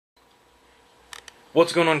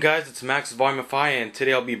What's going on, guys? It's MaxVolumeify, and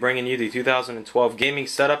today I'll be bringing you the 2012 gaming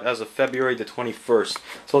setup as of February the 21st.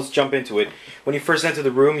 So let's jump into it. When you first enter the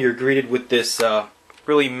room, you're greeted with this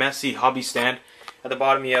really messy hobby stand. At the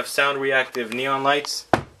bottom you have sound reactive neon lights.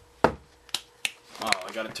 Oh, I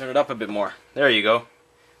gotta turn it up a bit more. There you go.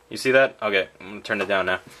 You see that? Okay, I'm gonna turn it down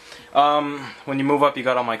now. When you move up, you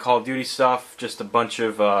got all my Call of Duty stuff, just a bunch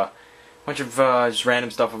of just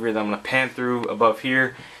random stuff over here that I'm gonna pan through. Above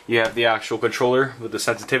here, you have the actual controller with the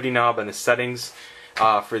sensitivity knob and the settings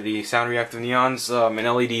for the sound reactive neons. An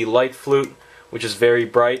LED light flute, which is very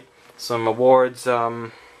bright. Some awards.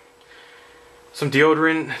 Some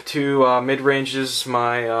deodorant, two mid ranges.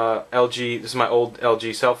 My LG. This is my old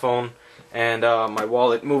LG cell phone, and my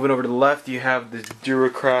wallet. Moving over to the left, you have the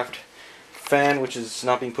Duracraft fan, which is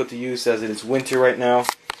not being put to use as it is winter right now.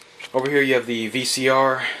 Over here you have the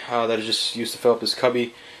VCR that is just used to fill up this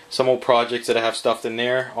cubby. Some old projects that I have stuffed in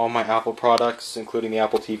there. All my Apple products, including the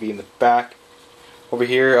Apple TV in the back. Over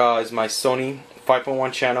here is my Sony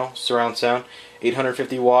 5.1 channel surround sound,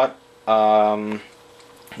 850 watt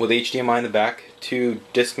with HDMI in the back. Two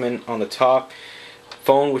Discman on the top.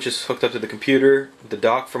 Phone, which is hooked up to the computer. The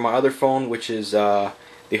dock for my other phone, which is the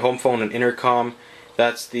home phone and intercom.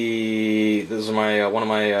 This is my one of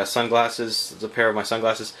my sunglasses. It's a pair of my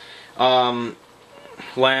sunglasses.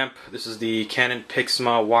 Lamp. This is the Canon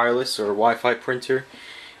Pixma wireless or Wi-Fi printer.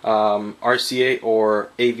 RCA or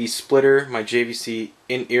AV splitter. My JVC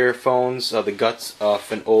in-ear phones. The guts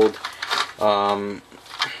of an old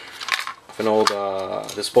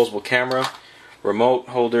disposable camera. Remote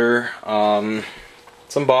holder.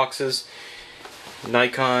 Some boxes.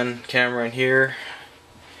 Nikon camera in here.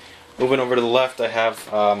 Moving over to the left, I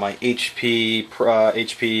have my HP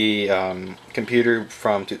computer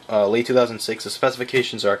from late 2006. The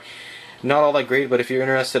specifications are not all that great, but if you're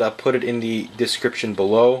interested, I'll put it in the description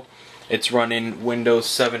below. It's running Windows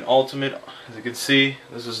 7 Ultimate. As you can see,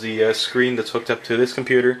 this is the screen that's hooked up to this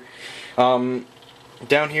computer. Down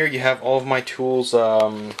here, you have all of my tools.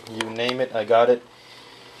 You name it, I got it.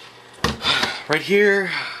 Right here,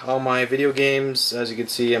 all my video games. As you can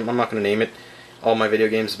see, I'm not going to name it. All my video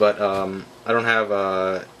games, but I don't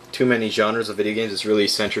have too many genres of video games. It's really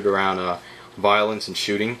centered around violence and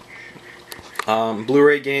shooting.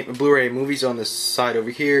 Blu-ray movies on this side over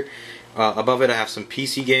here. Above it, I have some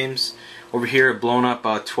PC games. Over here, blown up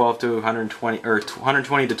 12 to 120 or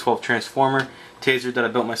 120 to 12 Transformer taser that I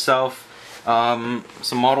built myself. Some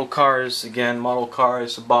model cars, again, model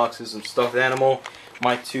cars, some boxes, some stuffed animal.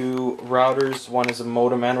 My two routers. One is a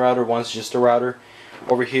modem and router. One's just a router.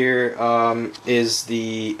 Over here is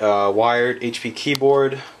the wired HP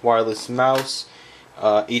keyboard, wireless mouse,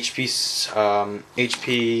 HP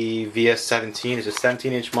VS17. It's a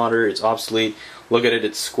 17-inch monitor. It's obsolete. Look at it,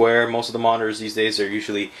 it's square. Most of the monitors these days are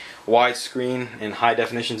usually widescreen and high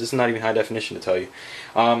definition. This is not even high definition, to tell you.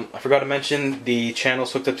 I forgot to mention the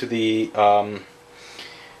channels hooked up to the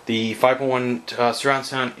 5.1 surround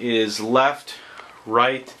sound is left,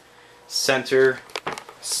 right, center.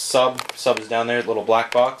 Sub is down there, little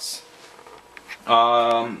black box.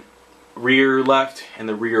 Rear left and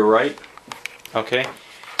the rear right. Okay.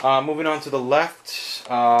 Moving on to the left,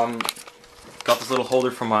 got this little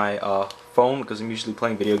holder for my phone because I'm usually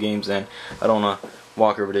playing video games and I don't want to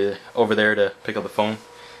walk over there to pick up the phone.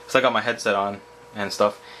 So I got my headset on and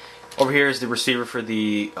stuff. Over here is the receiver for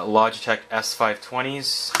the Logitech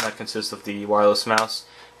S520s. That consists of the wireless mouse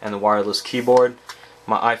and the wireless keyboard.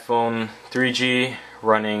 My iPhone 3G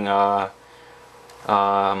running well,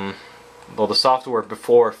 the software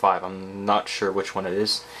before 5. I'm not sure which one it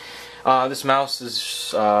is. This mouse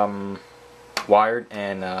is wired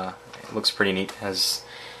and it looks pretty neat. It has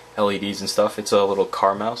LEDs and stuff. It's a little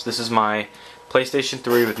car mouse. This is my PlayStation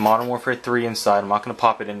 3 with Modern Warfare 3 inside. I'm not going to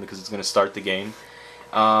pop it in because it's going to start the game.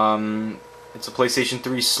 It's a PlayStation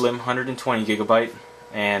 3 Slim 120 gigabyte,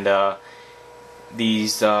 and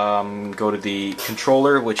these go to the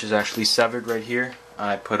controller, which is actually severed right here.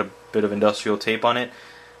 I put a bit of industrial tape on it,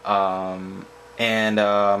 and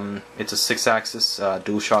it's a 6-axis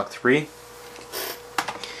DualShock 3.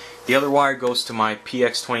 The other wire goes to my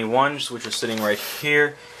PX21s, which are sitting right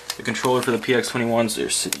here. The controller for the PX21s are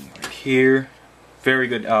sitting right here. Very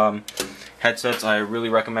good headsets. I really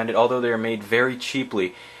recommend it, although they are made very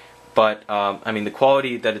cheaply. But I mean, the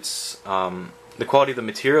quality that the quality of the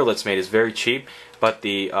material that's made is very cheap, but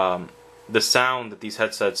the sound that these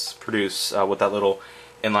headsets produce with that little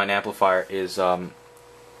inline amplifier is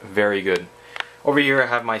very good. Over here I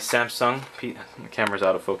have my Samsung, the camera's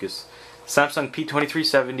out of focus, Samsung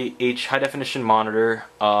P2370H high definition monitor,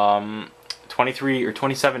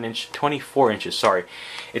 24 inches, sorry.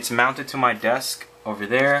 It's mounted to my desk over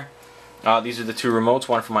there. These are the two remotes,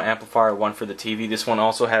 one for my amplifier, one for the TV. This one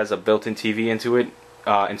also has a built-in TV into it,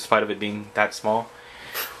 in spite of it being that small.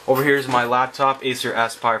 Over here is my laptop, Acer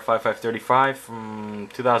Aspire 5535 from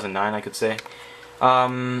 2009, I could say.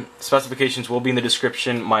 Specifications will be in the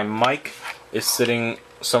description. My mic is sitting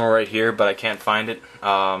somewhere right here, but I can't find it.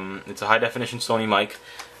 It's a high-definition Sony mic.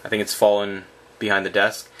 I think it's fallen behind the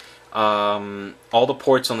desk. All the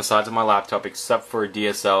ports on the sides of my laptop, except for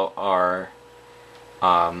DSL, are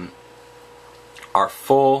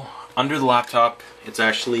full. Under the laptop, it's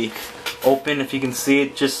actually open, if you can see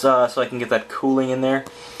it, just so I can get that cooling in there.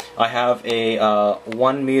 I have a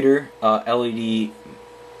 1 meter LED,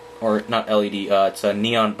 or not LED, it's a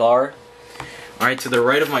neon bar. Alright, to the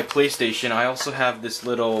right of my PlayStation, I also have this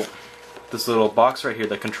little box right here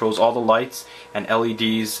that controls all the lights and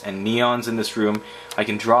LEDs and neons in this room. I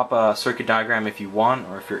can drop a circuit diagram if you want,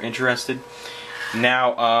 or if you're interested.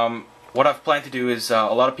 Now, what I've planned to do is, a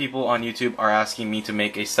lot of people on YouTube are asking me to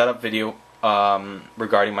make a setup video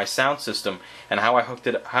regarding my sound system and how I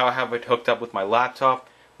have it hooked up with my laptop,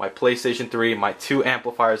 my PlayStation 3, my two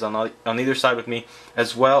amplifiers on either side with me,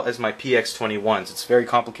 as well as my PX21s. It's very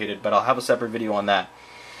complicated, but I'll have a separate video on that.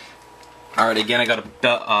 Alright, again, I got a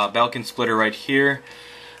Belkin splitter right here.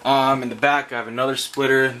 In the back, I have another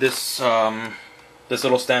splitter. This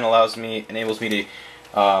little stand enables me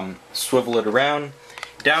to swivel it around.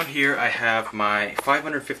 Down here, I have my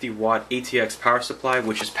 550 watt ATX power supply,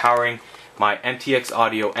 which is powering my MTX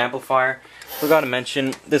audio amplifier. Forgot to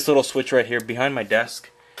mention this little switch right here behind my desk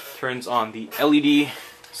turns on the LED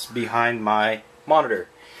behind my monitor.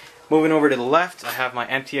 Moving over to the left, I have my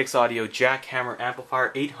MTX audio jackhammer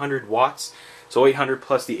amplifier, 800 watts. So 800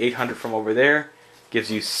 plus the 800 from over there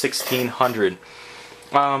gives you 1600.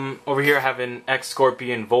 Over here I have an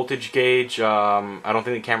X-Scorpion voltage gauge. I don't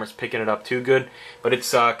think the camera's picking it up too good, but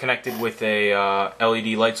it's connected with a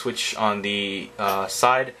LED light switch on the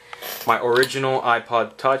side. My original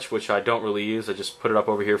iPod Touch, which I don't really use, I just put it up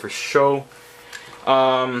over here for show.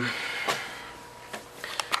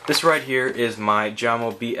 This right here is my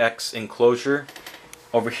Jamo BX enclosure.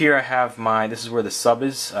 Over here I have this is where the sub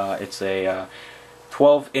is. It's a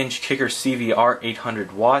 12-inch Kicker CVR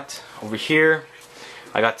 800 watt. Over here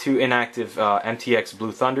I got two inactive MTX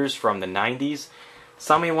Blue Thunders from the 90s.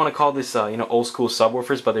 Some may want to call this old school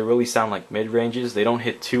subwoofers, but they really sound like mid-ranges. They don't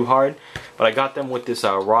hit too hard. But I got them with this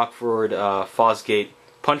Rockford Fosgate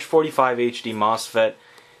Punch 45 HD MOSFET.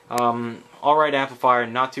 Alright amplifier,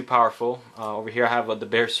 not too powerful. Over here I have the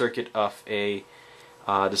bare circuit of a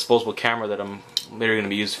disposable camera that I'm literally going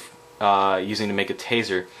to be using to make a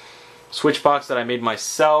taser. Switch box that I made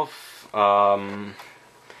myself.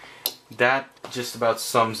 That just about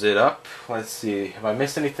sums it up. Let's see, have I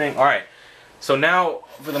missed anything? Alright, so now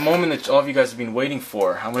for the moment that all of you guys have been waiting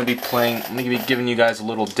for, I'm going to be giving you guys a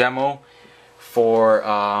little demo for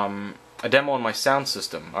a demo on my sound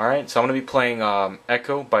system. Alright, so I'm going to be playing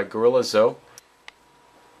Echo by Gorilla Zoe.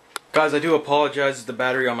 Guys, I do apologize, the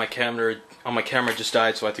battery on my camera just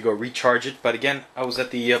died, so I had to go recharge it. But again, I was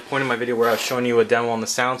at the point in my video where I was showing you a demo on the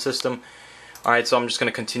sound system. Alright, so I'm just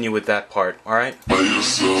going to continue with that part. Alright? By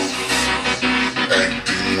yourself,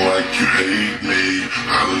 acting like you hate me.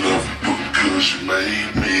 I love you because you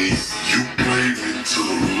made me. You played me to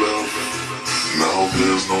the left. Now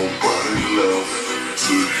there's nobody left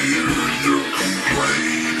to hear your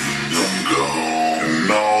complaint. I'm gone,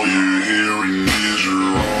 and all you're hearing is your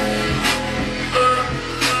own.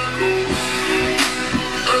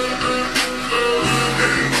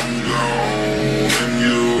 And I'm gone, and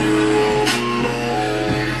you're all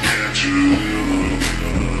alone. Can't you hear?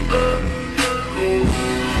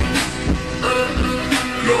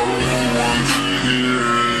 No one to hear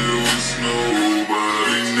you, there's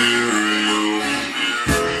nobody near you.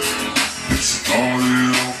 It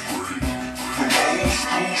started off great, from old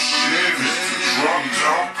school Chevys to dropped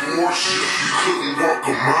out Porsche. You couldn't walk a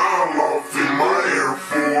mile off in my Air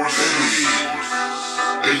Force.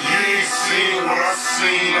 And you ain't seen what I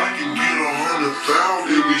seen. I can get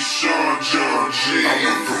 100,000 in these Sean John G. I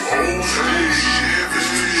went from old school Chevys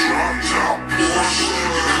to dropped out Porsche. You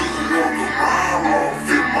couldn't walk a mile off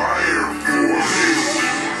in my Air Force.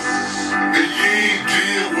 And you ain't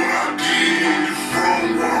did what I did. When you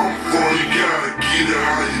from where I'm from, you gotta get it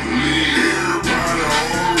how you live. Everybody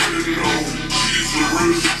already know she's a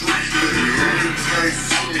real street nigga. Everything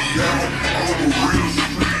see me out, I'm a real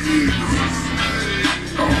street nigga.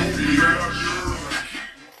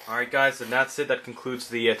 Alright guys, and that's it. That concludes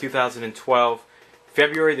the 2012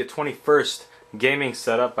 February the 21st gaming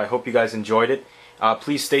setup. I hope you guys enjoyed it.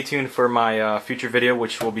 Please stay tuned for my future video,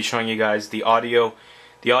 which will be showing you guys the audio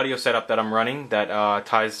setup that I'm running that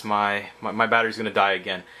ties my battery's going to die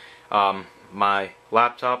again. my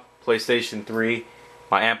laptop, PlayStation 3,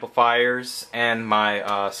 my amplifiers, and my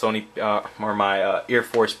Sony or my Air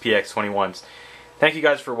Force PX21s. Thank you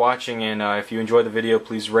guys for watching, and if you enjoyed the video,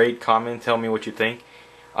 please rate, comment, tell me what you think.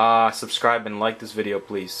 Subscribe and like this video,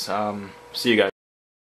 please. See you guys.